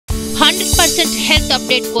100% health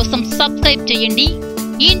update కోసం subscribe చేయండి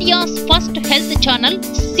India's first health channel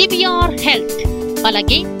CVR health.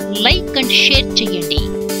 అలాగే లైక్ అండ్ షేర్ చేయండి.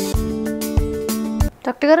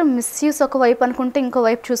 డాక్టర్ గారు, మిస్యూస్ ఒక వైపు అనుకుంటే ఇంకో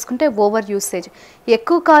వైపు చూసుకుంటే ఓవర్ యూసేజ్.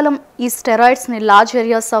 ఎక్కువ కాలం ఈ స్టెరాయిడ్స్ని లార్జ్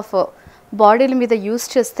ఏరియాస్ ఆఫ్ బాడీల మీద యూజ్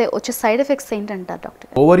చేస్తే వచ్చే సైడ్ ఎఫెక్ట్స్ ఏంటంటారు డాక్టర్?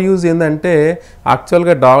 ఓవర్ యూజ్ ఏంటంటే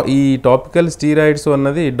యాక్చువల్గా ఈ టాపికల్ స్టీరాయిడ్స్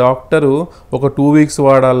అన్నది డాక్టరు ఒక 2 వీక్స్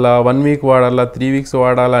వాడాలా, 1 వీక్ వాడాలా, 3 వీక్స్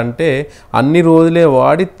వాడాలా అంటే అన్ని రోజులే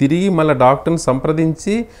వాడి తిరిగి మళ్ళీ డాక్టర్ని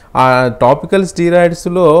సంప్రదించి ఆ టాపికల్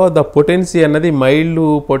స్టీరాయిడ్స్లో ద పొటెన్సీ అన్నది mild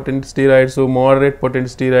potent steroids, moderate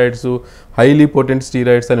potent steroids, highly potent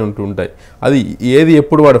steroids అని ఉంటుంటాయి. అది ఏది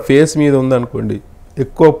ఎప్పుడు వాడు ఫేస్ మీద ఉందనుకోండి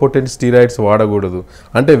ఎక్కువ పొటెంట్ స్టీరాయిడ్స్ వాడకూడదు.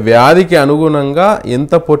 అంటే వ్యాధికి అనుగుణంగా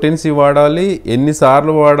ఎంత పొటెన్సీ వాడాలి,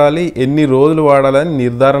 ఎన్నిసార్లు వాడాలి, ఎన్ని రోజులు వాడాలని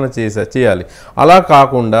నిర్ధారణ చేయాలి. అలా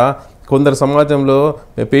కాకుండా కొందరు సమాజంలో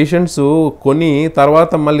పేషెంట్స్ కొని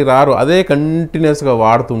తర్వాత మళ్ళీ రారు, అదే కంటిన్యూస్గా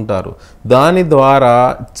వాడుతుంటారు. దాని ద్వారా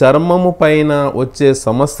చర్మము పైన వచ్చే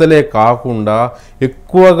సమస్యలే కాకుండా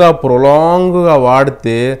ఎక్కువగా ప్రొలాంగ్గా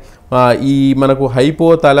వాడితే ఈ మనకు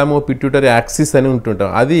హైపోథాలమో పిట్యూటరీ యాక్సిస్ అని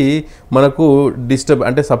ఉంటుంటాం, అది మనకు డిస్టర్బ్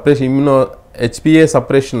అంటే సప్రెషన్, HPA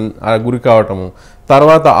సప్రెషన్ గురి కావటము,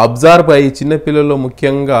 తర్వాత అబ్జార్బ్ అయ్యి చిన్నపిల్లల్లో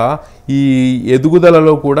ముఖ్యంగా ఈ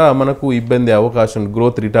ఎదుగుదలలో కూడా మనకు ఇబ్బంది అవకాశం,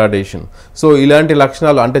 గ్రోత్ రిటార్డేషన్. సో ఇలాంటి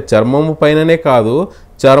లక్షణాలు అంటే చర్మము పైననే కాదు,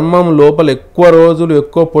 చర్మం లోపల ఎక్కువ రోజులు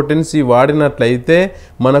ఎక్కువ పొటెన్సీ వాడినట్లయితే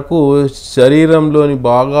మనకు శరీరంలోని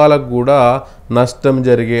భాగాలకు కూడా నష్టం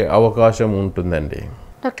జరిగే అవకాశం ఉంటుందండి.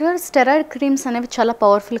 డాక్టర్ గారు, స్టెరాయిడ్ క్రీమ్స్ అనేవి చాలా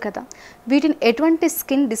పవర్ఫుల్ కదా, వీటిని ఎటువంటి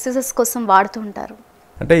స్కిన్ డిసీజెస్ కోసం వాడుతూ ఉంటారు?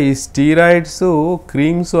 అంటే ఈ స్టీరాయిడ్స్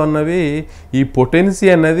క్రీమ్స్ అన్నవి ఈ పొటెన్సీ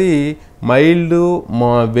అన్నది mild,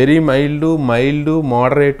 very mild,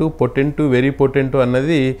 moderate, పొటెంటు, very పొటెంటు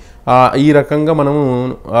అన్నది ఈ రకంగా మనము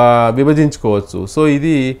విభజించుకోవచ్చు. సో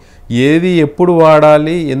ఇది ఏది ఎప్పుడు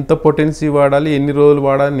వాడాలి, ఎంత పొటెన్సీ వాడాలి, ఎన్ని రోజులు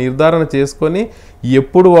వాడాలి నిర్ధారణ చేసుకొని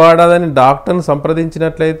ఎప్పుడు వాడాలని డాక్టర్ని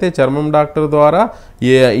సంప్రదించినట్లయితే చర్మం డాక్టర్ ద్వారా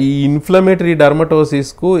ఈ ఇన్ఫ్లమేటరీ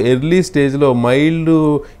డర్మటోసిస్కు ఎర్లీ స్టేజ్లో మైల్డ్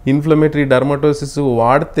ఇన్ఫ్లమేటరీ డర్మటోసిస్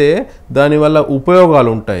వాడితే దానివల్ల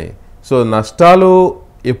ఉపయోగాలు ఉంటాయి. సో నష్టాలు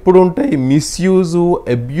ఎప్పుడు ఉంటాయి? మిస్యూజు,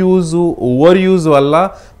 అబ్యూజు, ఓవర్ యూజ్ వల్ల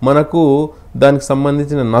మనకు దానికి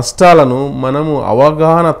సంబంధించిన నష్టాలను మనము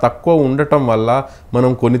అవగాహన తక్కువ ఉండటం వల్ల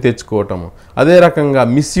మనం కొని తెచ్చుకోవటము. అదే రకంగా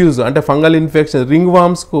మిస్యూజ్ అంటే fungal infection, ring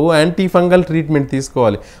వామ్స్కు anti fungal treatment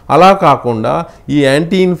తీసుకోవాలి. అలా కాకుండా ఈ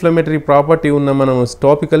యాంటీ ఇన్ఫ్లమేటరీ ప్రాపర్టీ ఉన్న మనం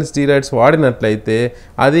టాపికల్ స్టీరాయిడ్స్ వాడినట్లయితే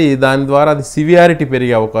అది దాని ద్వారా అది సివియారిటీ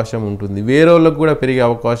పెరిగే అవకాశం ఉంటుంది, వేరే వాళ్ళకు కూడా పెరిగే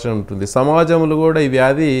అవకాశం ఉంటుంది, సమాజంలో కూడా ఈ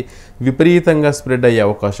వ్యాధి విపరీతంగా స్ప్రెడ్ అయ్యే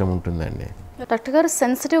అవకాశం ఉంటుందండి. డాక్టర్ గారు,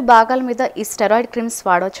 సెన్సిటివ్ భాగాల మీద ఈ స్టెరాయిడ్ క్రీమ్స్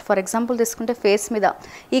వాడవచ్చు. ఫర్ ఎగ్జాంపుల్ తీసుకుంటే ఫేస్ మీద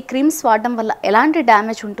ఈ క్రీమ్స్ వాడడం వల్ల ఎలాంటి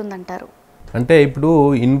డ్యామేజ్ ఉంటుందంటారు? అంటే ఇప్పుడు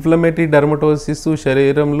ఇన్ఫ్లమేటరీ డర్మటోసిస్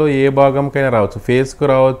శరీరంలో ఏ భాగంకైనా రావచ్చు, ఫేస్కు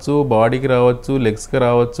రావచ్చు, బాడీకి రావచ్చు, లెగ్స్కి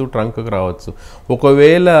రావచ్చు, ట్రంక్కి రావచ్చు.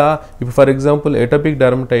 ఒకవేళ ఇప్పుడు ఫర్ ఎగ్జాంపుల్ ఎటోపిక్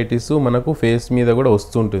డర్మటైటిస్ మనకు ఫేస్ మీద కూడా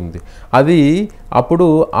వస్తుంటుంది. అది అప్పుడు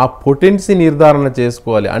ఆ పొటెన్సీ నిర్ధారణ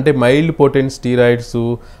చేసుకోవాలి. అంటే మైల్డ్ పొటెంట్ స్టీరాయిడ్స్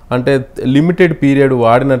అంటే లిమిటెడ్ పీరియడ్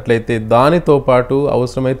వాడినట్లయితే దానితో పాటు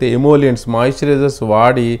అవసరమైతే ఎమోలియంట్స్, మాయిశ్చరైజర్స్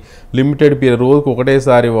వాడి లిమిటెడ్ పీరియడ్ రోజుకు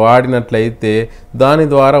ఒకటేసారి వాడినట్లయితే దాని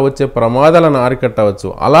ద్వారా వచ్చే ప్రమాదాలను అరికట్టవచ్చు.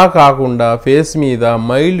 అలా కాకుండా ఫేస్ మీద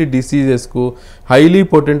mild డిసీజెస్కు highly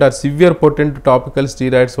potent are severe potent topical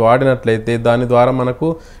steroids వాడినట్లయితే దాని ద్వారా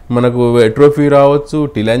మనకు ఎట్రోఫీ రావచ్చు,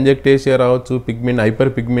 టిలాంజెక్టేషియా రావచ్చు,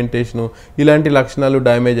 హైపర్ పిగ్మెంటేషను, ఇలాంటి లక్షణాలు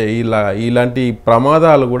డ్యామేజ్ ఇలాంటి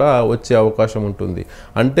ప్రమాదాలు కూడా వచ్చే అవకాశం ఉంటుంది.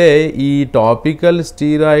 అంటే ఈ టాపికల్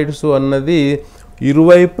స్టీరాయిడ్స్ అన్నది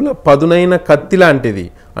ఇరువైపుల పదునైన కత్తి లాంటిది.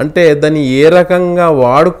 అంటే దాన్ని ఏ రకంగా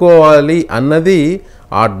వాడుకోవాలి అన్నది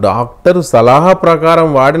ఆ డాక్టరు సలహా ప్రకారం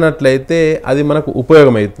వాడినట్లయితే అది మనకు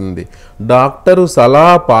ఉపయోగమవుతుంది. డాక్టరు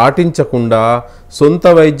సలహా పాటించకుండా సొంత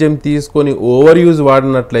వైద్యం తీసుకొని ఓవర్ యూజ్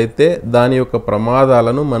వాడినట్లయితే దాని యొక్క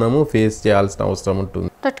ప్రమాదాలను మనము ఫేస్ చేయాల్సిన అవసరం ఉంటుంది.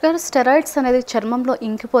 డాక్టర్ గారు, స్టెరాయిడ్స్ అనేది చర్మంలో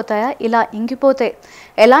ఇంకిపోతాయా? ఇలా ఇంకిపోతే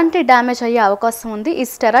ఎలాంటి డ్యామేజ్ అయ్యే అవకాశం ఉంది? ఈ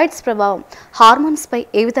స్టెరాయిడ్స్ ప్రభావం హార్మోన్స్ పై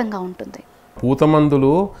ఏ విధంగా ఉంటుంది?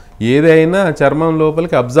 పూతమందులు ఏదైనా చర్మం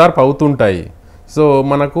లోపలికి అబ్జార్బ్ అవుతుంటాయి. సో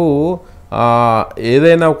మనకు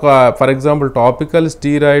ఏదైనా ఒక ఫర్ ఎగ్జాంపుల్ టాపికల్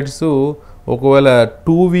స్టీరాయిడ్స్ ఒకవేళ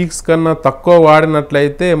 2 వీక్స్ కన్నా తక్కువ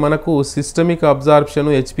వాడినట్లయితే మనకు సిస్టమిక్ అబ్జార్ప్షన్,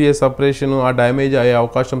 HPA సపరేషను ఆ డ్యామేజ్ అయ్యే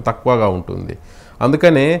అవకాశం తక్కువగా ఉంటుంది.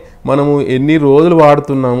 అందుకనే మనము ఎన్ని రోజులు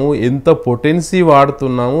వాడుతున్నాము, ఎంత పొటెన్సీ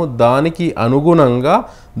వాడుతున్నాము, దానికి అనుగుణంగా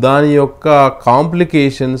దాని యొక్క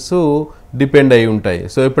కాంప్లికేషన్స్ డిపెండ్ అయి ఉంటాయి.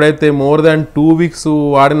 సో ఎప్పుడైతే మోర్ దాన్ 2 వీక్స్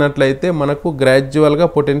వాడినట్లయితే మనకు గ్రాడ్యువల్గా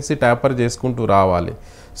పొటెన్సీ ట్యాపర్ చేసుకుంటూ రావాలి.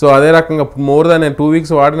 సో అదే రకంగా మోర్ దాన్ 2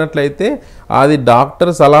 వీక్స్ వాడినట్లయితే అది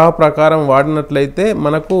డాక్టర్ సలహా ప్రకారం వాడినట్లయితే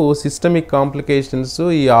మనకు సిస్టమిక్ కాంప్లికేషన్స్,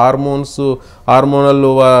 ఈ హార్మోనల్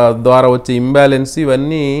ద్వారా వచ్చే ఇంబ్యాలెన్స్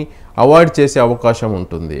ఇవన్నీ అవాయిడ్ చేసే అవకాశం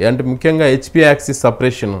ఉంటుంది. అంటే ముఖ్యంగా HP axis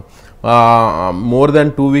suppression more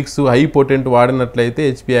than 2 weeks high potent వాడినట్లయితే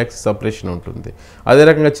హెచ్పి యాక్సిస్ సప్రెషన్ ఉంటుంది. అదే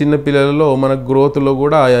రకంగా చిన్నపిల్లలలో మన గ్రోత్లో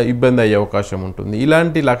కూడా ఇబ్బంది అయ్యే అవకాశం ఉంటుంది.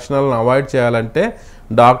 ఇలాంటి లక్షణాలను అవాయిడ్ చేయాలంటే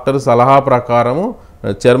డాక్టర్ సలహా ప్రకారము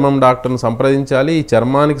చర్మం డాక్టర్ను సంప్రదించాలి. ఈ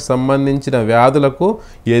చర్మానికి సంబంధించిన వ్యాధులకు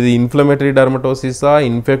ఏది ఇన్ఫ్లమేటరీ డర్మటోసిసా,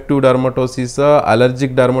 ఇన్ఫెక్టివ్ డర్మటోసిసా,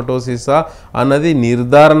 అలర్జిక్ డర్మటోసిసా అన్నది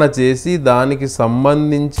నిర్ధారణ చేసి దానికి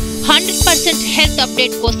సంబంధించి 100% హెల్త్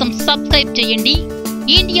అప్డేట్ కోసం సబ్స్క్రైబ్ చేయండి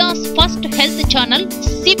India's first health channel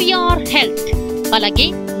CVR health. అలాగే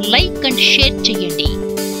లైక్ అండ్ షేర్ చేయండి.